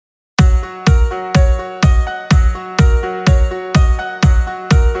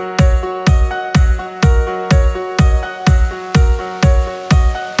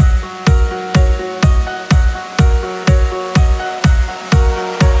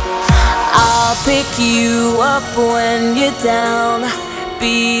Pick you up when you're down.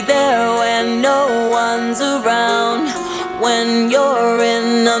 Be there when no one's around. When you're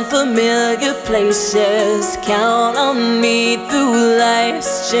in unfamiliar places, count on me through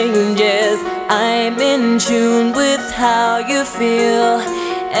life's changes. I'm in tune with how you feel.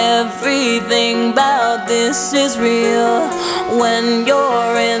 Everything about this is real. When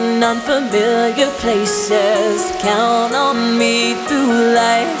you're in unfamiliar places, count on me through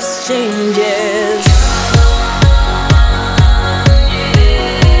life's changes.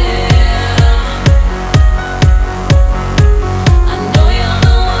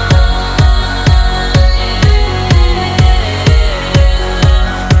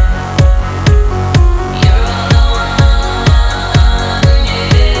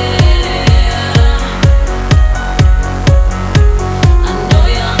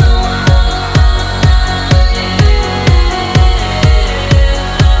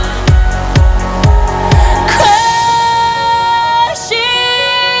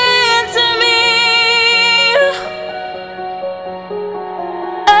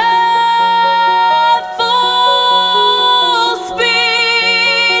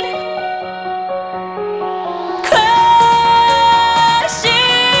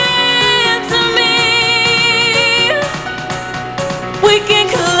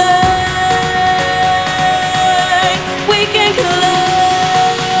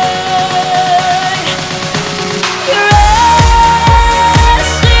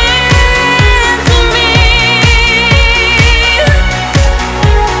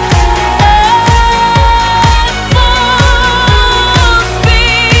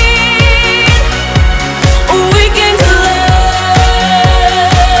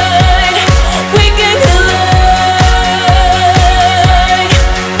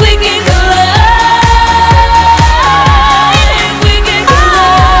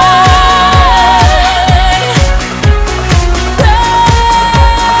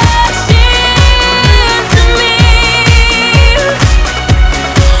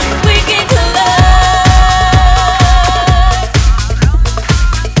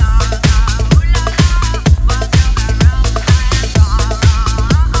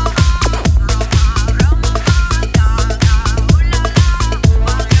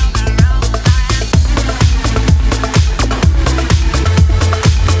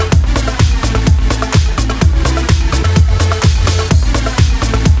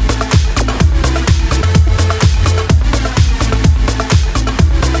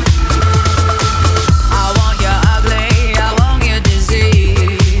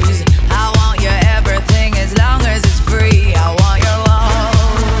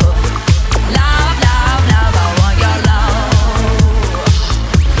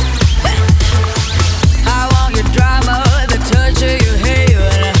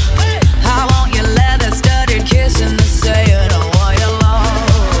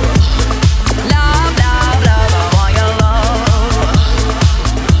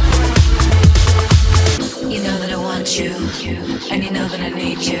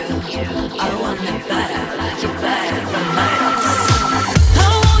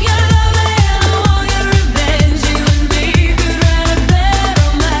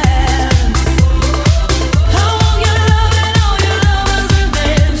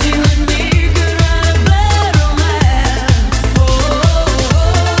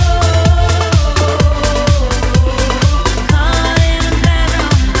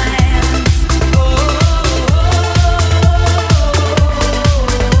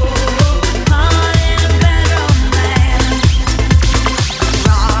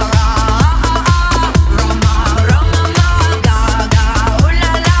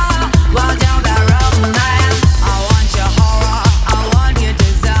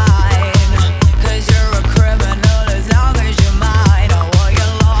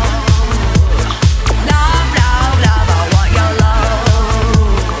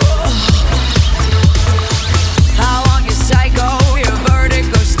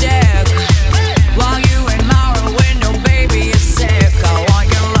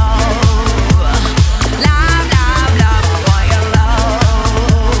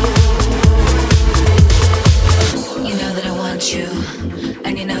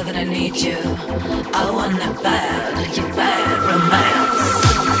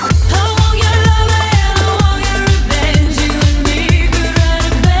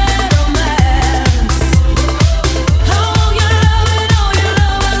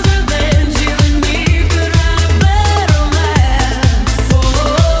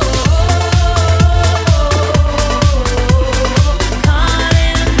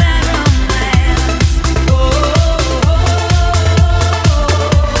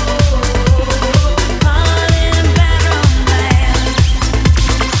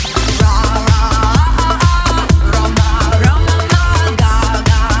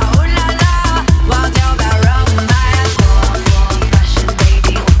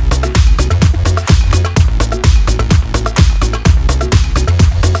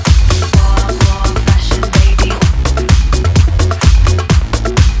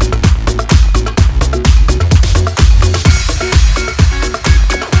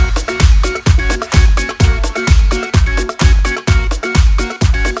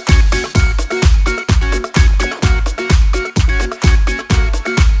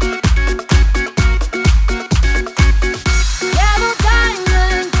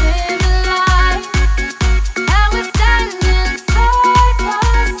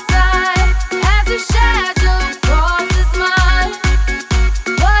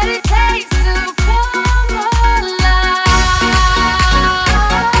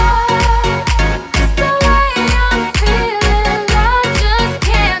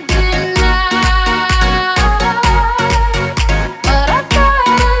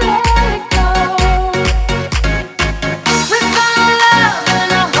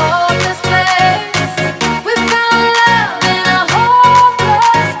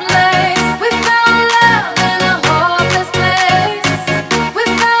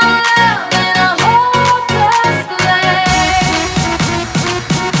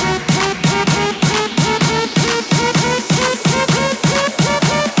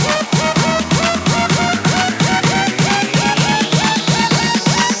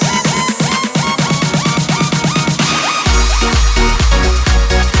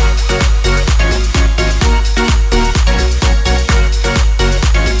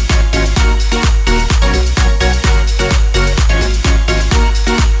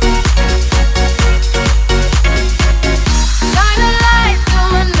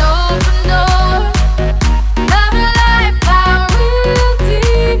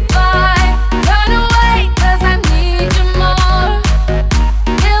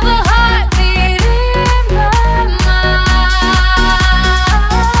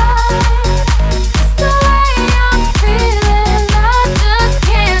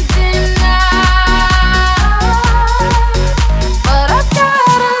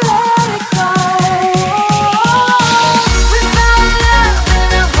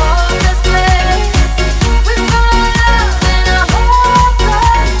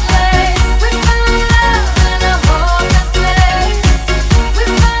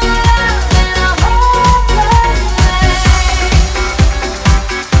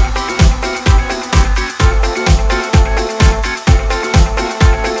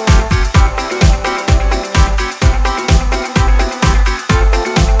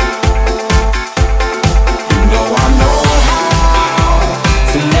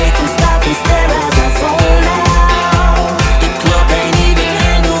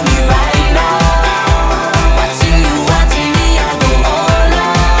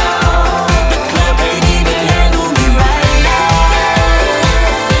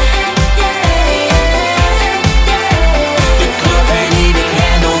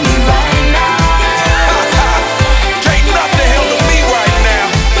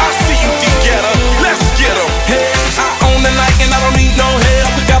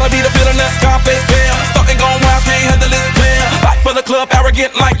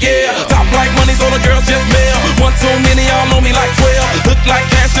 arrogant like yeah. Top like money, so the girls just mail. One too many, y'all know me like 12. Look like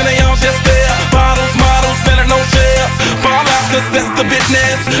cash and they all just there. Bottles, models, better no shares. Fall out, cause that's the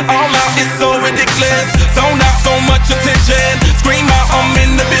business. All out is so ridiculous. Zone out, so much attention. Scream out, I'm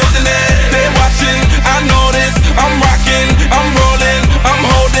in the building and they're watching. I know this, I'm rocking, I'm rolling, I'm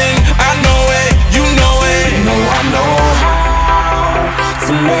holding. I know it, you know it. You know I know how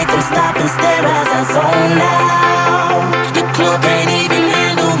to make them stop and stare as I zone out. The club can't even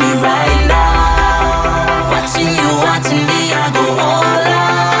handle me right now. Watching me, I go all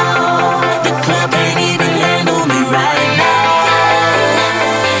out. The club can't even handle me right now.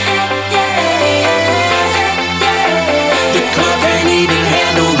 The club can't even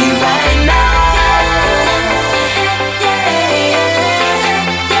handle me right now.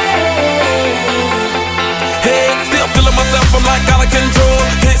 Hey, still feeling myself, I'm like out of control.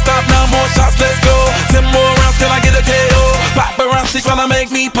 Can't stop now, more shots, let's go. 10 more rounds till I get a KO. Paparazzi tryna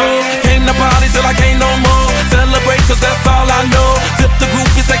make me pose. Came to party till I can't no more. Celebrate cause that's all I know. Tip the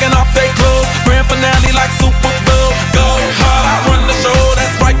groupies taking off their clothes. Grand finale like Super Bowl. Go hard, I run the show.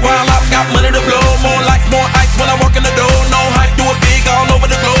 That's right, while I've got money to blow. More lights, more ice when I walk in the door. No hype, do it big all over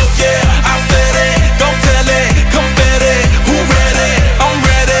the globe. Yeah, I said it, go tell it. Confetti, who ready? I'm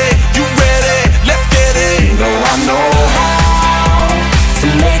ready, you ready? Let's get it. You know I know how to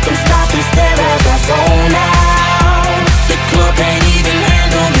make them stop and stare as I zone out. The club can't even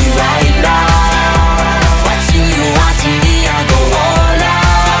handle me right now. Watching me, I go all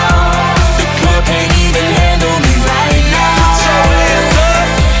out. The club can't even handle me right now. Put your hands up,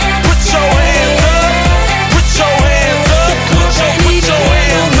 put your hands up, put your hands up. The club can't even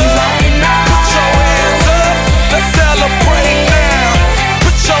handle me right now. Put your hands up, let's celebrate now.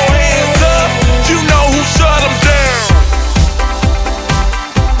 Put your hands up, you know who shut them down.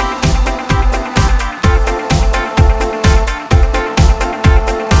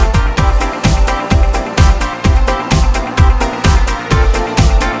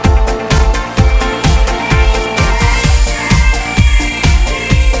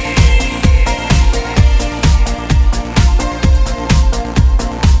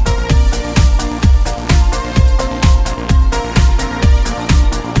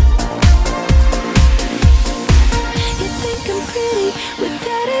 You think I'm pretty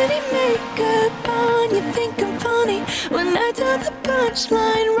without any makeup on. You think I'm funny when I tell the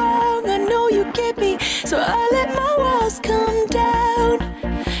punchline wrong. I know you get me, so I let my walls come down,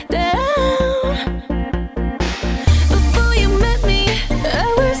 down. Before you met me, I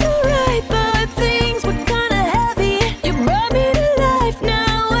was alright, but things were kinda heavy. You brought me to life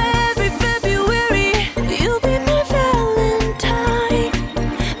now. Every February, you'll be my Valentine,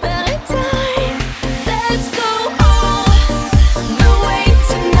 Valentine. Let's go all the way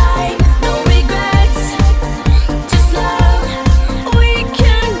tonight. No regrets, just love. We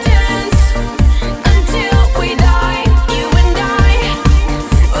can dance until we die.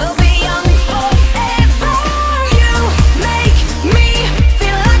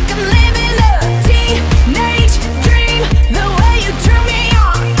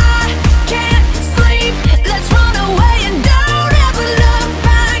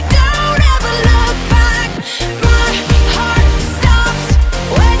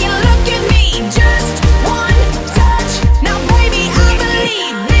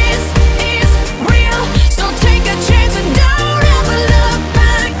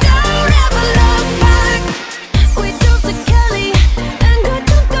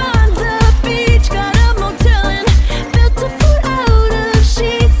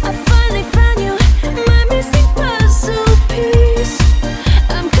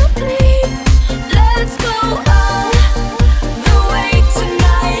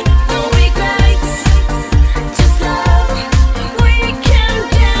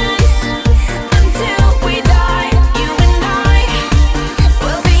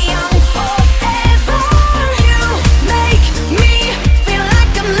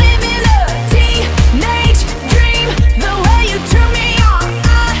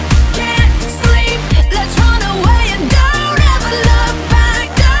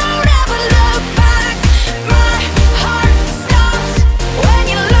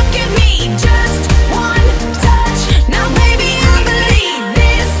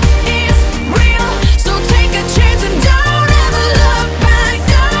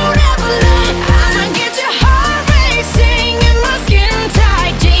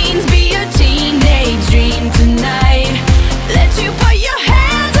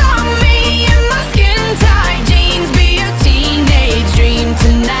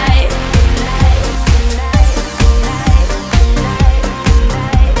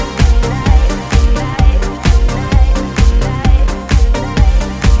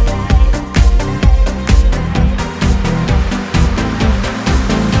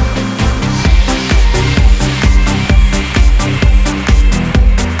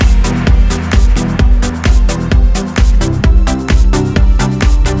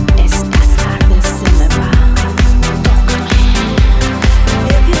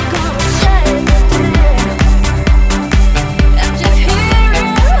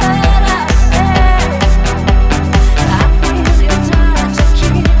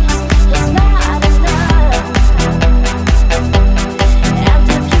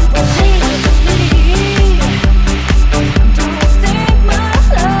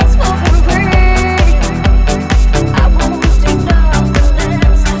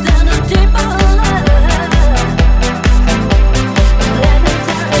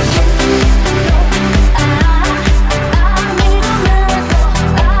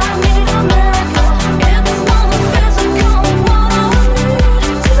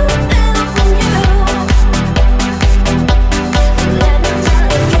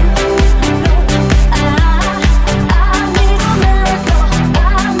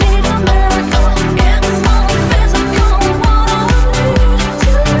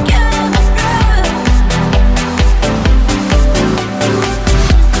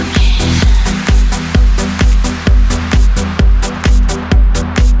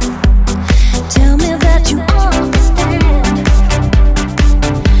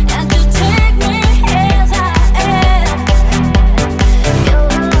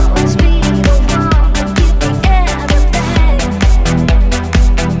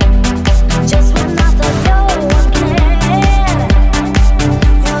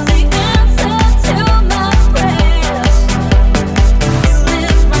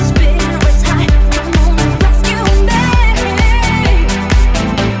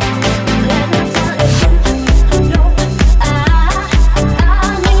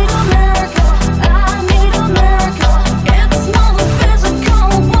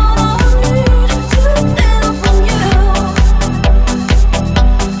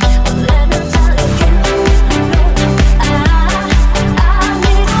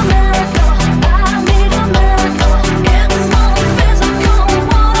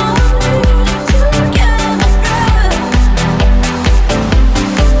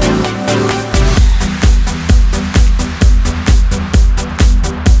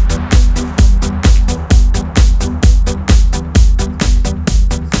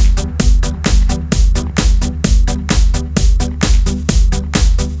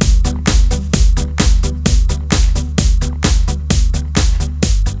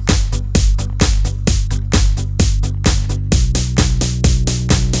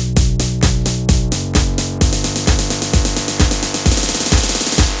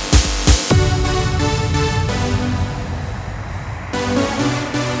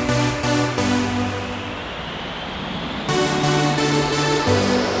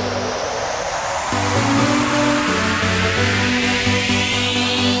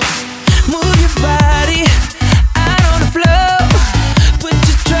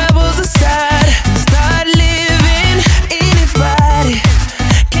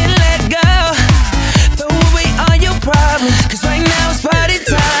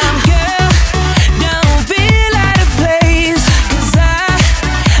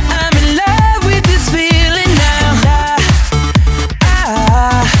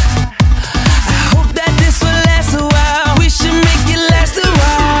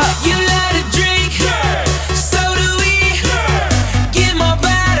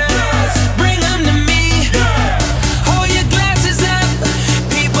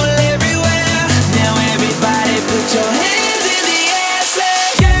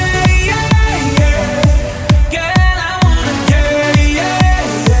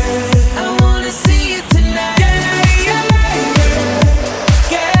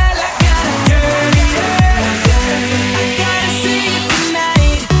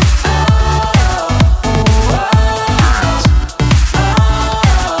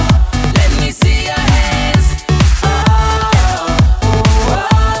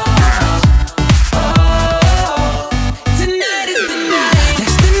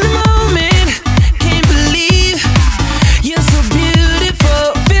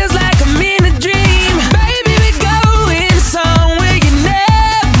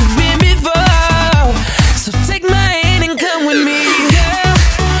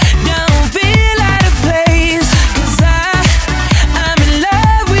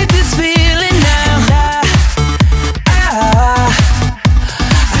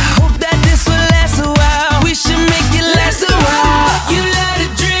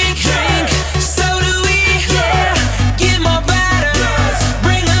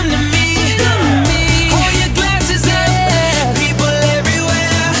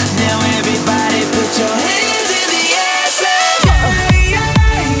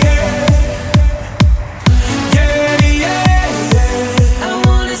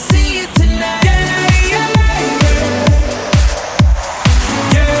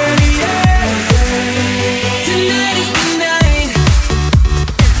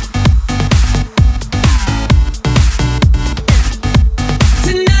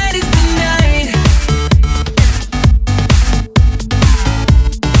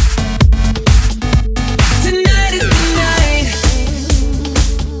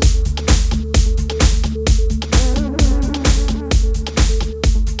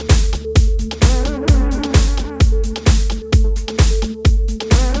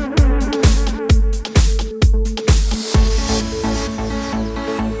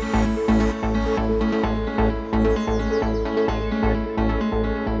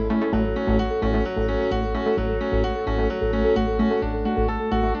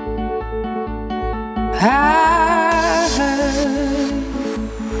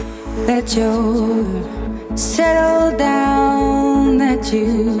 that you're settled down, that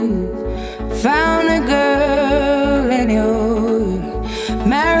you found a girl and you're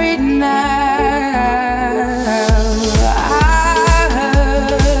married now. I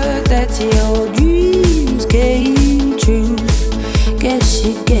heard that your dreams came true. Guess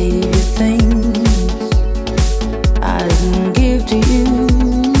she gave you things I didn't give to you.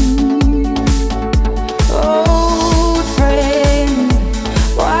 Old friend,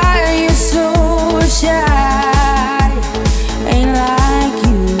 why are you so shy? Ain't like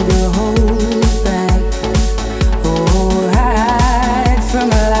you to hold back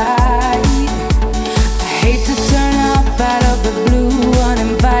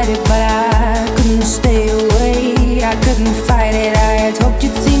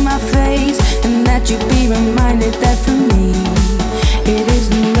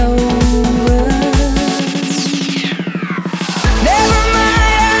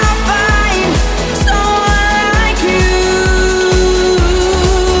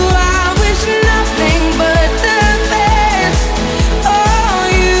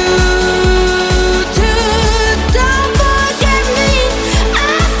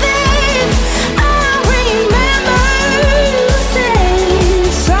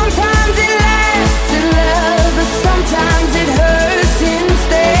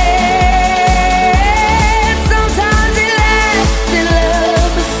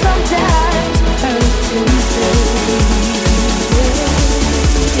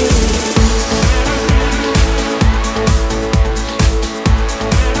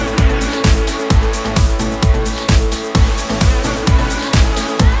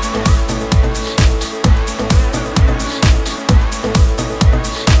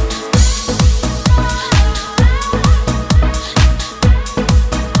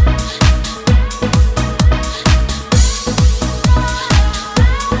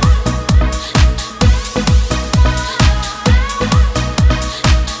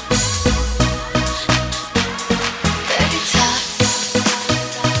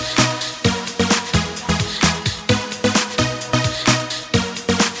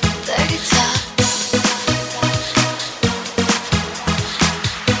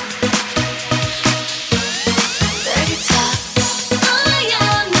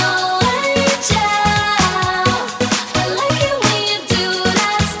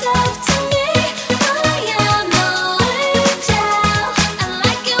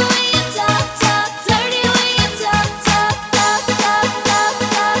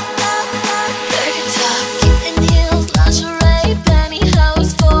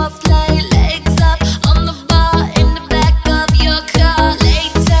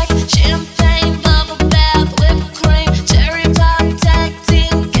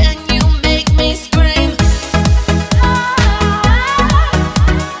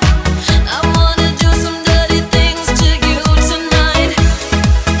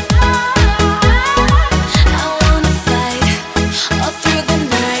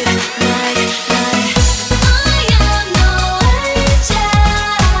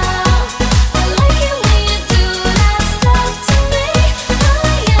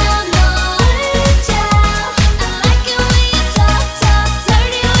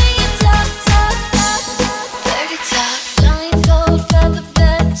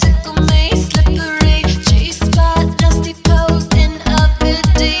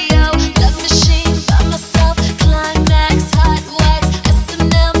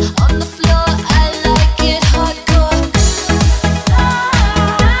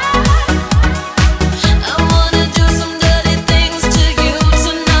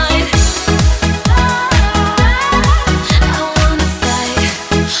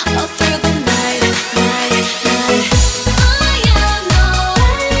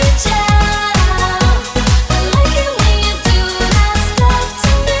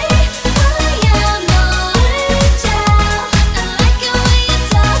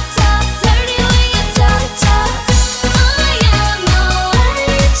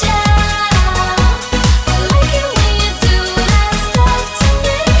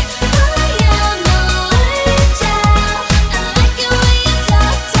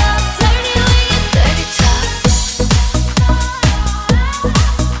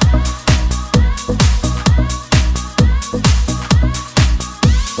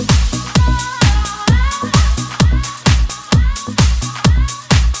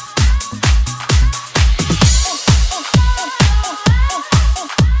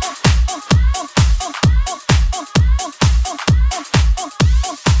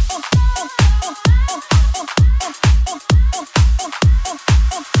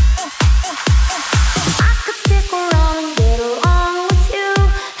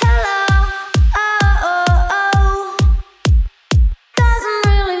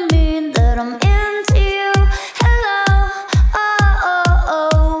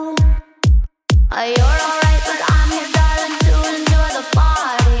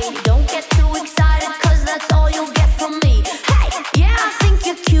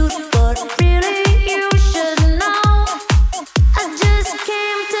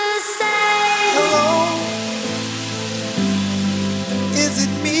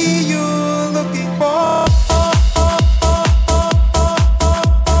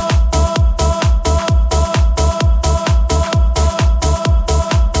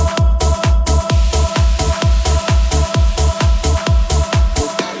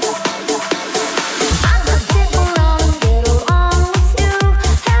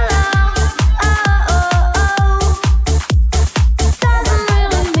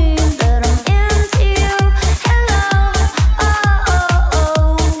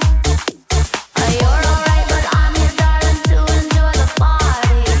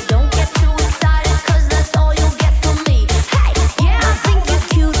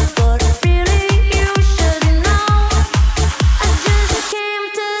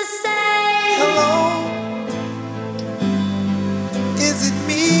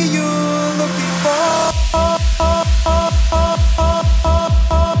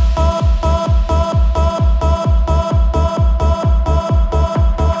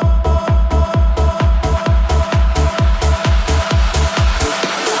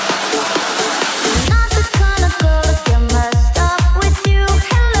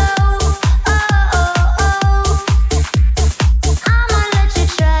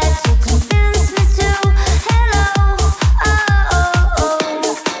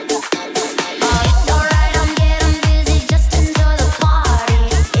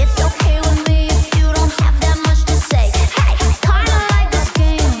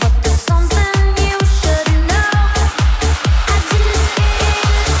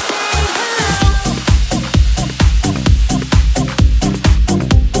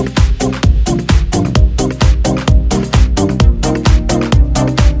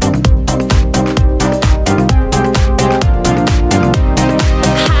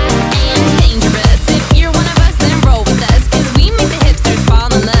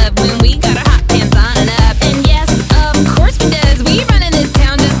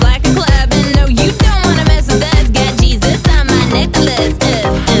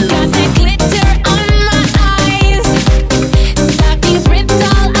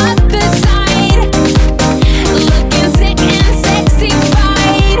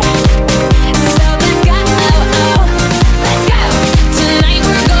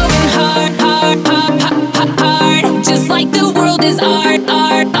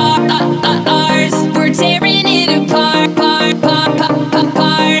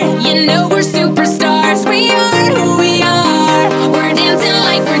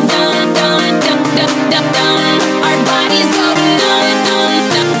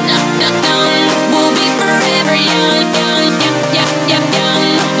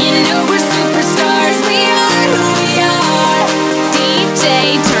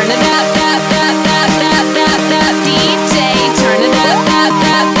DJ, turn it up.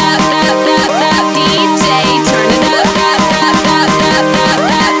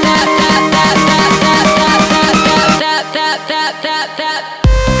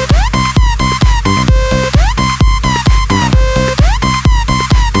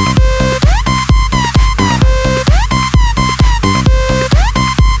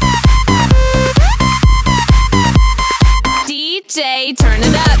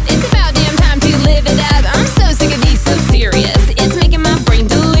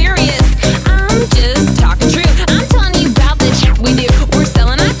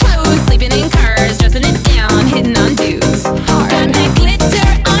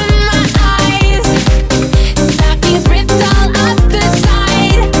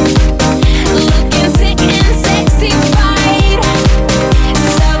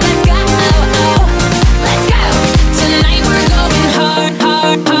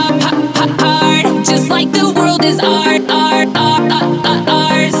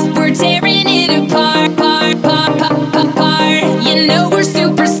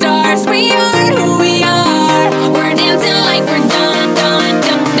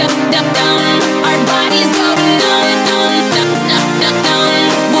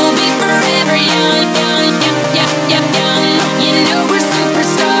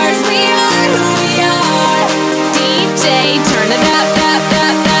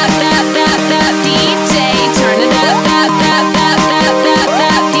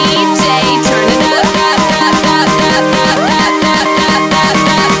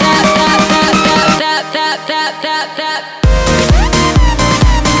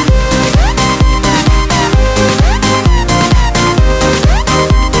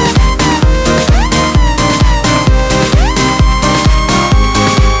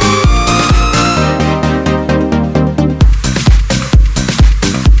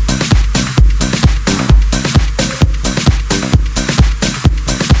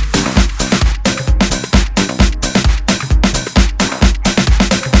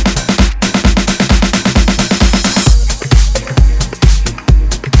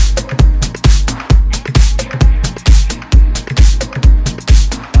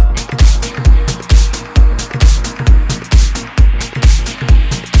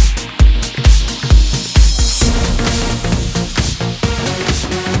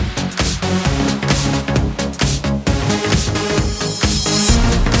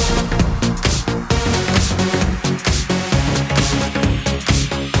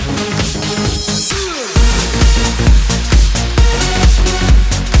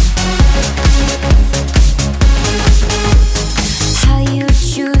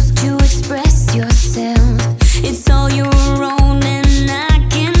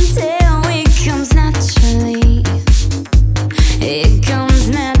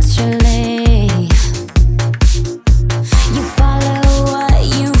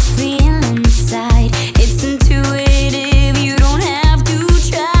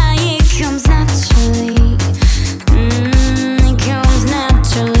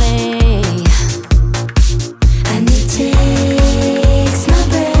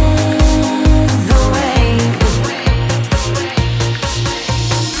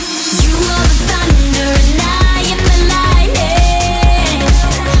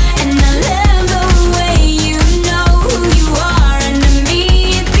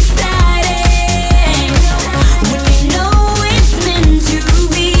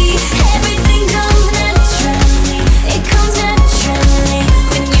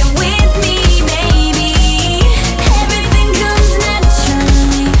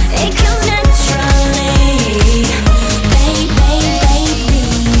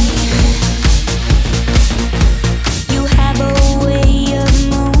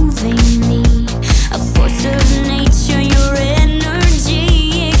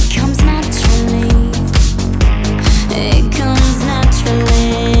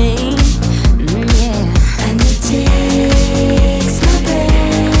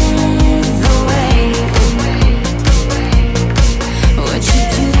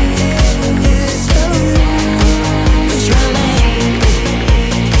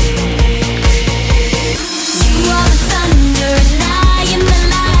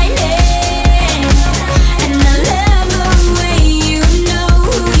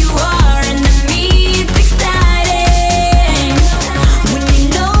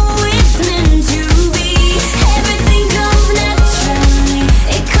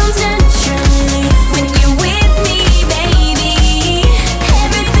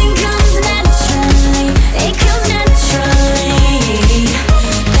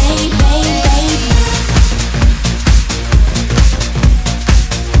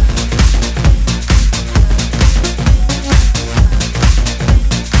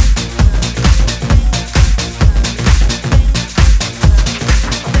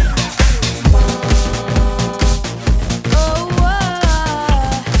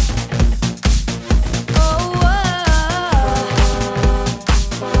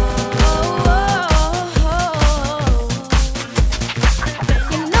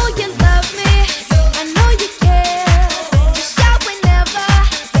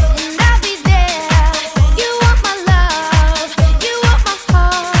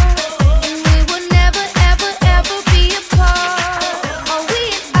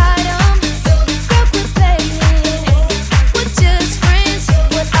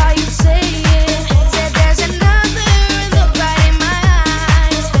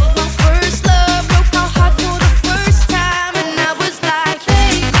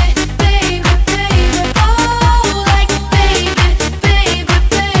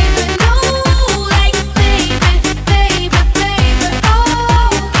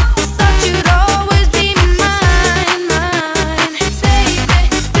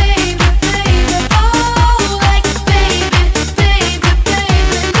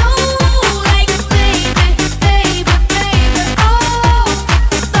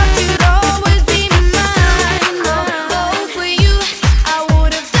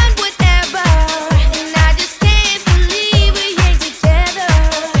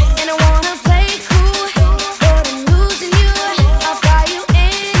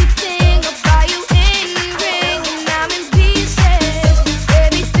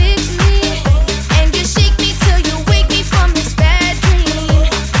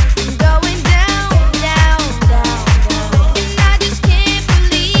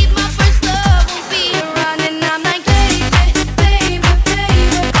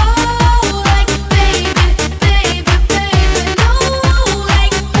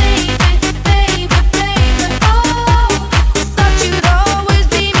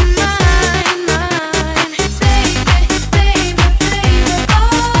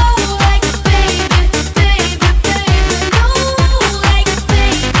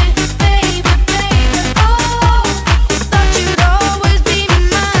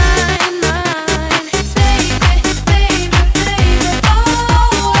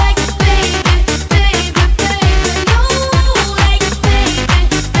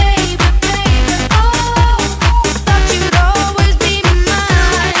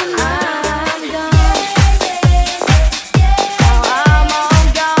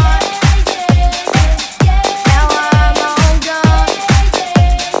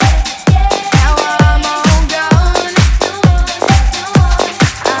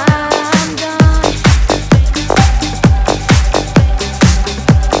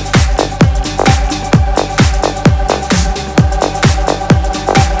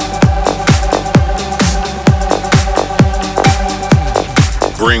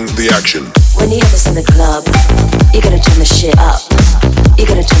 in the club, you gotta turn the shit up. You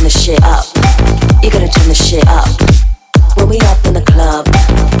gotta turn the shit up. You gotta turn the shit up. When we up in the club,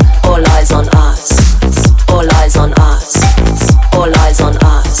 all eyes on us. All eyes on us. All eyes on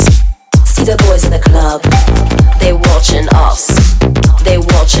us. See the boys in the club, they watching us. They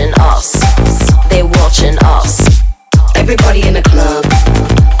watching us. They watching us. Everybody in the club,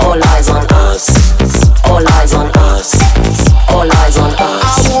 all eyes on us. All eyes on us. All eyes on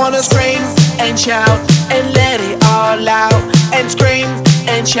us. I wanna scream and shout and let it all out. And scream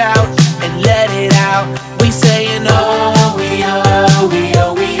and shout and let it out. We saying oh, we oh, we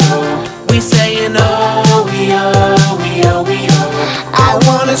oh, we oh. We saying oh, we oh, we oh, we oh. I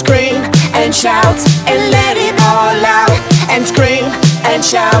wanna scream and shout and let it all out. And scream and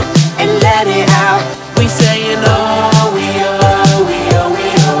shout and let it out. We saying oh, we oh, we oh, we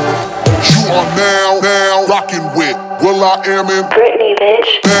oh. You are now rocking with will.i.am in Britney, bitch.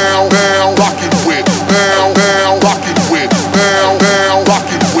 Now rocking with now rocking with now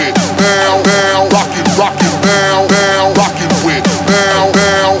rocking with now rocking now rocking with now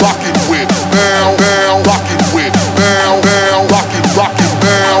rocking with now rocking with now rocking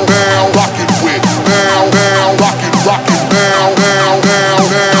now rocking with now rocking now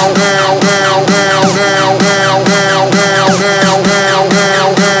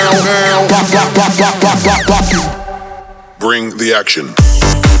bring the action.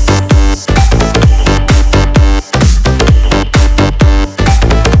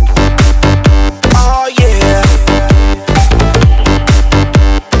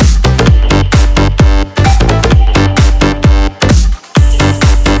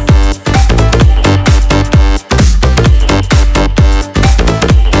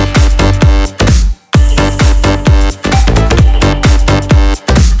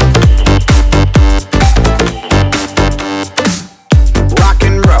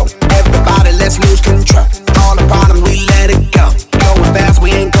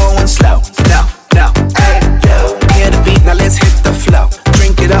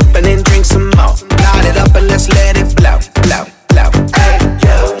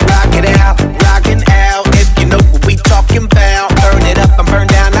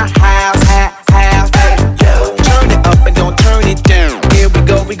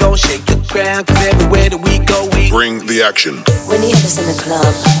 Action. When you have us in the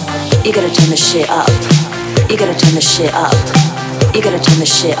club, you gotta turn the shit up. You gotta turn the shit up. You gotta turn the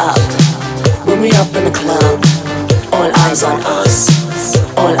shit up. When we up in the club, all eyes on us.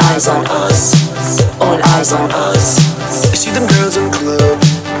 All eyes on us. All eyes on us. You see them girls in the club,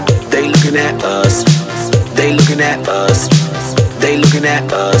 they looking at us. They looking at us. They looking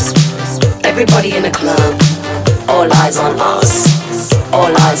at us. Everybody in the club, all eyes on us.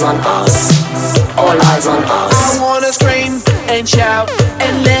 All eyes on us. All eyes on us. I wanna scream and shout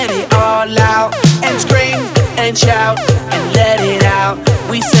and let it all out. And scream and shout and let it out.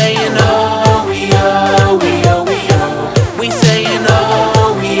 We saying oh, we oh, we oh, we oh. We saying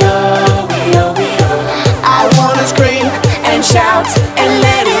oh, we oh, we oh, we oh. I wanna scream and shout and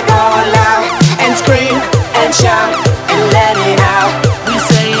let it all out. And scream and shout and let it out. We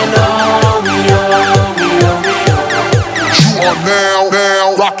saying oh, we oh, we oh, we oh. You are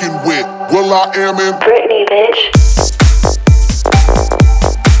now rocking with will.i.am in Britney, bitch.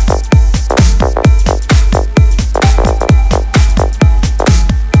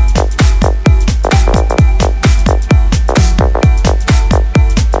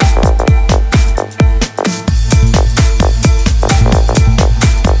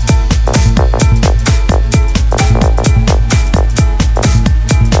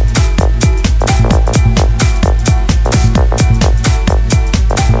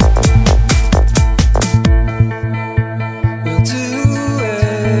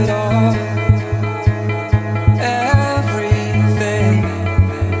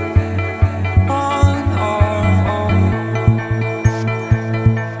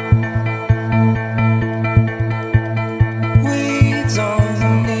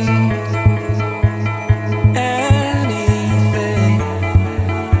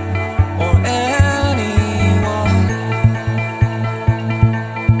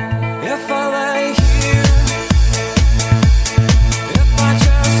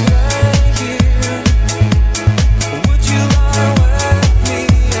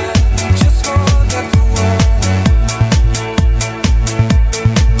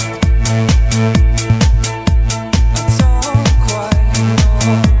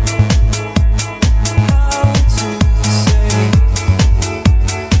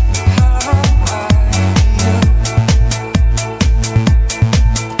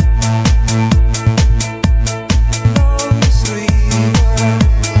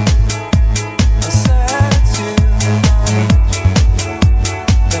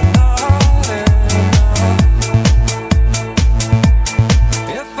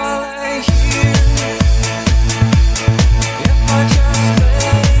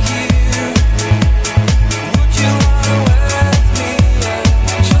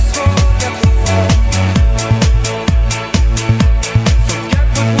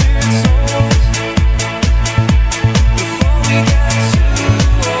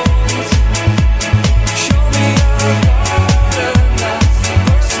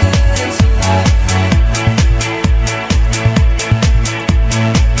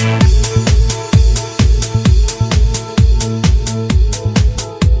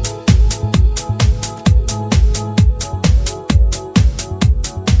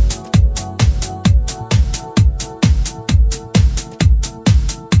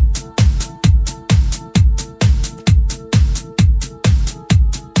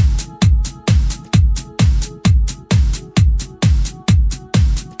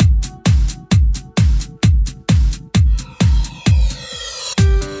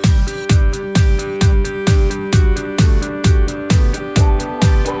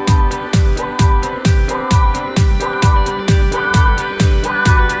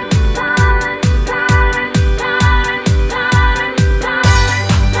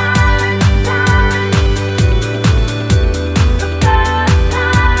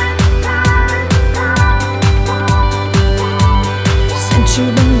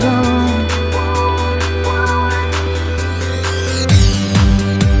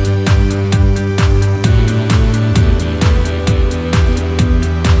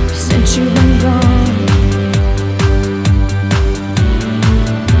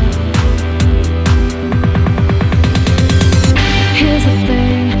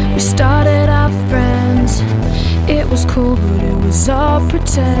 cool, but it was all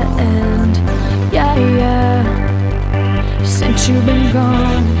pretend. Yeah, yeah. Since you've been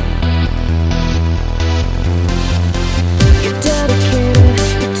gone, you're dedicated,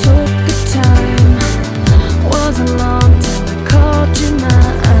 you took the time. Wasn't long till I called you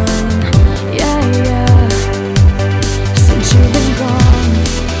mine. Yeah, yeah. Since you've been gone,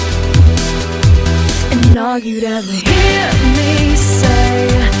 and all you'd ever hear me say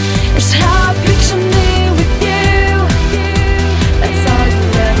is how I picture me with you. That's all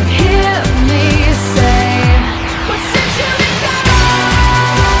you'd ever hear me say. But since you've been gone,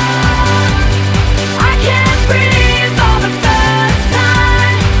 I can't breathe for the first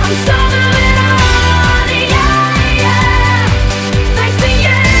time. I'm so moving on, yeah, yeah. Thanks to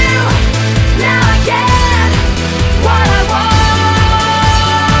you, now I get what I want.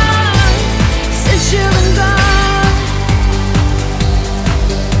 Since you've been gone.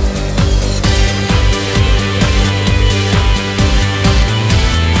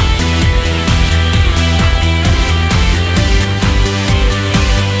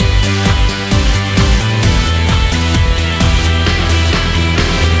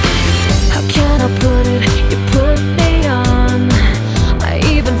 How can I put it? You put me on. I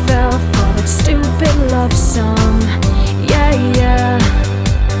even fell for that stupid love song. Yeah, yeah.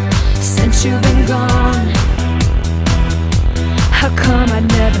 Since you've been gone, how come I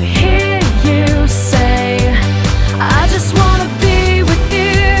never hear you say I just wanna be with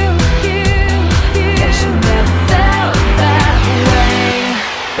you? Guess you never felt that way.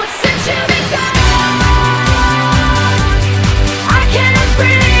 But since you've been gone, I can't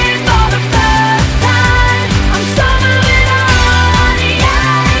breathe for the first time. I'm so moving on,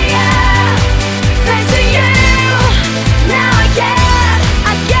 yeah, yeah. Thanks to you, now I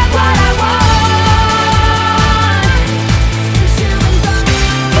get what I want. Since you've been gone,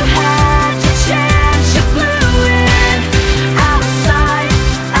 you had your chance, you blew it. Out of sight,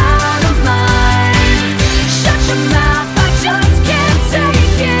 out of mind. Shut your mouth, I just can't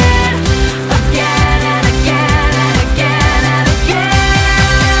take it. Again and again and again and again.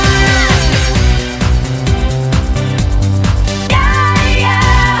 Yeah,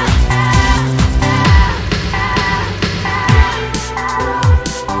 yeah.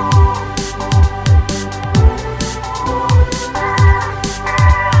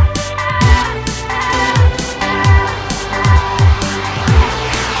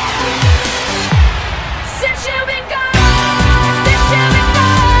 Since you've been gone, since you've been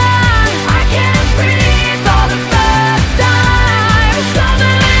gone, I can't breathe for the first time. So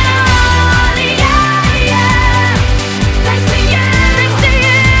moving on, yeah, yeah. Thanks to you,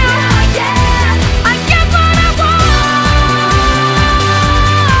 yeah, I get what I want.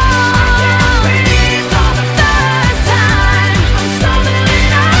 I can't breathe for the first time. I'm so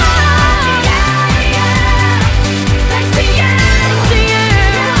moving on, yeah, yeah. Thanks to you,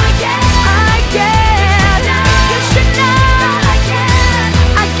 I get. You should know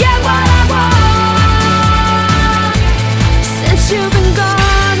I get what I want. Since you've been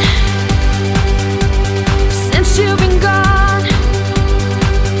gone, since you've been gone,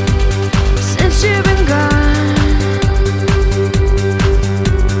 since you've been gone.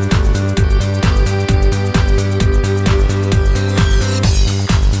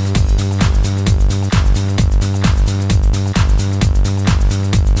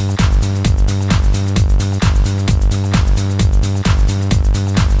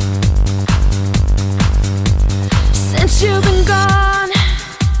 Since you've been gone,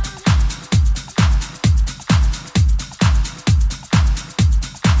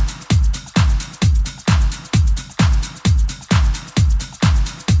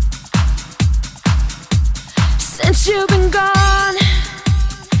 since you've been gone,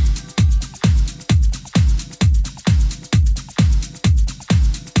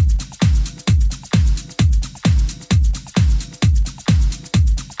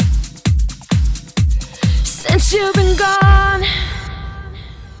 since you've been gone.